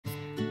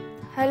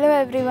Hello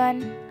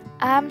everyone,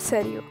 I am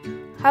Saryu.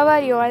 How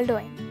are you all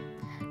doing?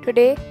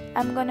 Today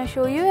I'm gonna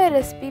show you a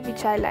recipe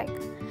which I like.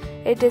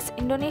 It is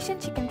Indonesian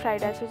chicken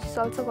fried rice, which is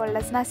also called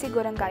as Nasi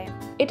Goreng Ayam.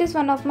 It is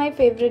one of my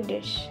favorite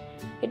dish.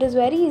 It is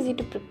very easy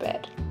to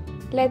prepare.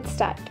 Let's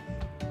start.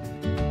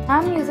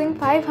 I'm using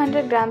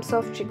 500 grams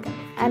of chicken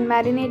and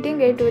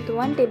marinating it with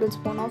 1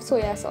 tablespoon of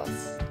soya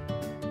sauce.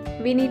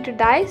 We need to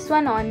dice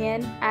 1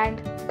 onion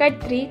and cut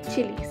 3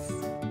 chilies.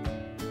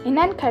 In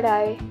an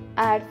kadai,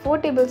 add 4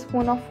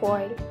 tablespoons of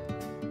oil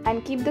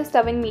and keep the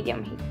stove in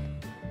medium heat.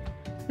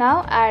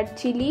 Now add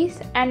chilies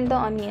and the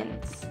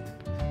onions.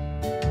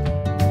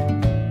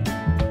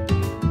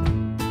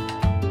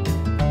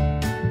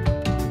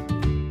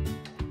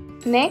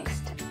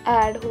 Next,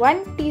 add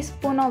 1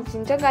 teaspoon of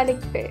ginger garlic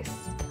paste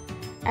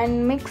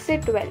and mix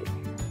it well.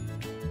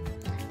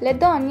 Let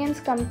the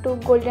onions come to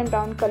golden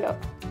brown color.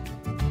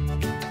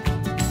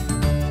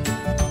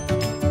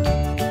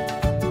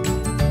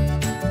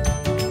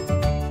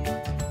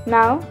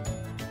 Now,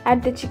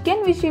 add the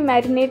chicken which we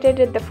marinated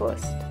at the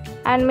first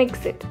and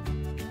mix it.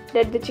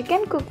 Let the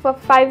chicken cook for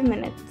 5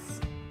 minutes.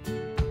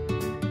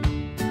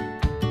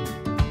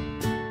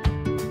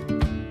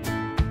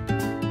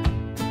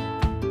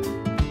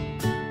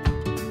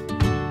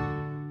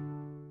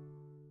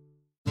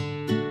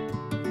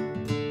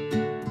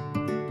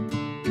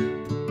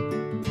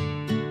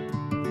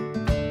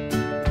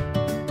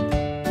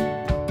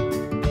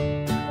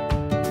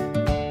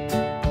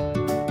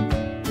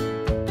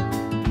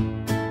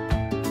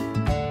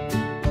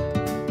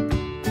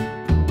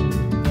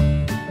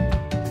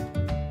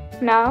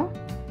 Now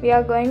we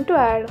are going to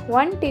add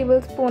 1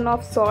 tablespoon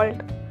of salt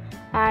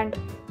and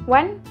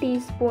 1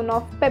 teaspoon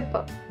of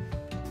pepper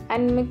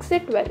and mix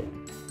it well.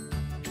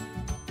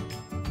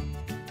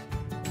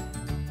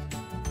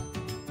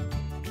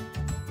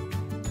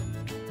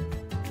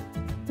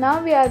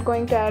 Now we are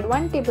going to add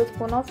 1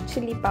 tablespoon of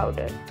chili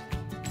powder.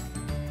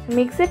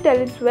 Mix it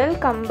till it's well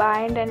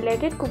combined and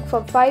let it cook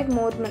for 5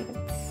 more minutes.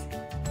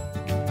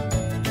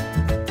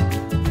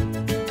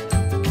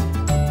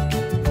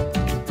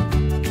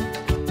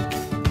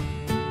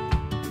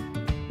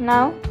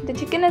 Now the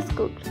chicken is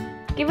cooked.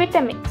 Give it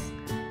a mix.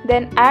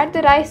 Then add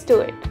the rice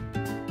to it.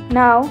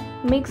 Now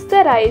mix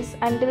the rice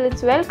until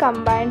it's well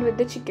combined with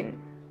the chicken.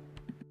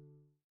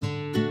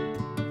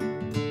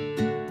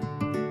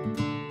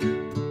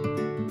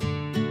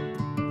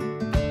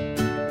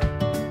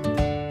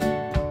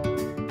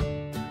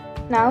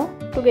 Now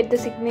to get the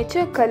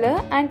signature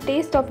color and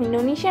taste of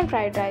Indonesian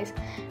fried rice,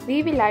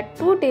 we will add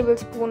 2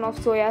 tablespoons of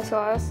soya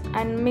sauce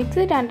and mix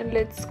it until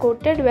it's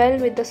coated well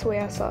with the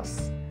soya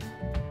sauce.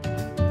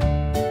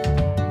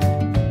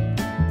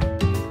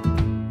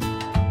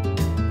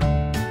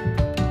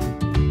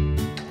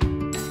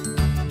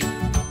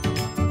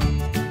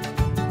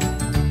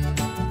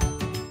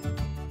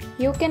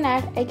 You can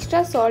add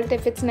extra salt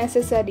if it's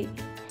necessary.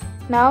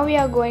 Now we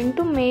are going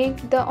to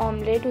make the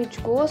omelette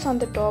which goes on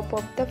the top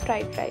of the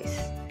fried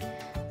rice.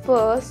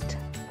 First,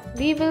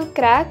 we will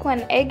crack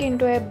 1 egg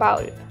into a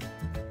bowl.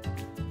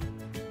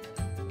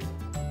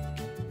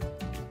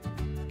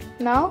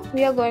 Now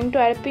we are going to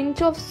add a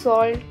pinch of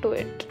salt to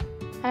it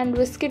and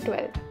whisk it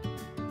well.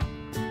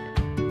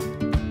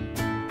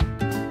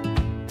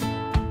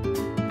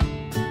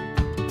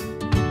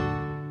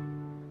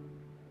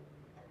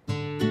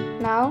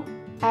 Now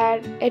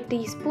add a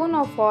teaspoon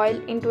of oil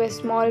into a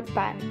small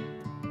pan.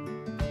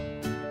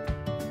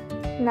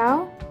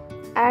 Now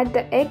add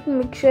the egg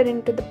mixture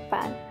into the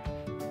pan.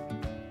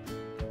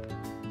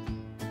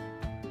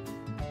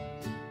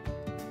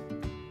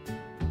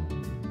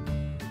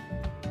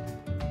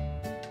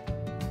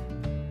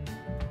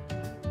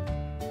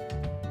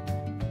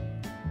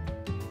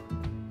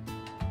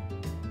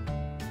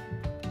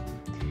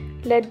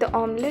 Let the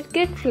omelette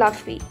get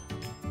fluffy.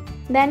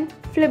 Then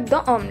flip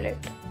the omelette.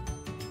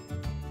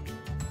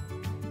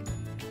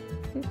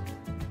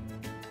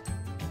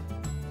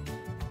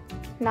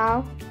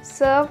 Now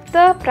serve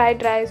the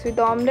fried rice with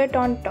omelette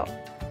on top.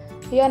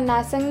 Your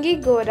Nasi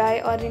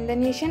Goreng or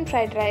Indonesian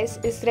fried rice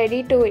is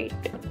ready to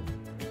eat.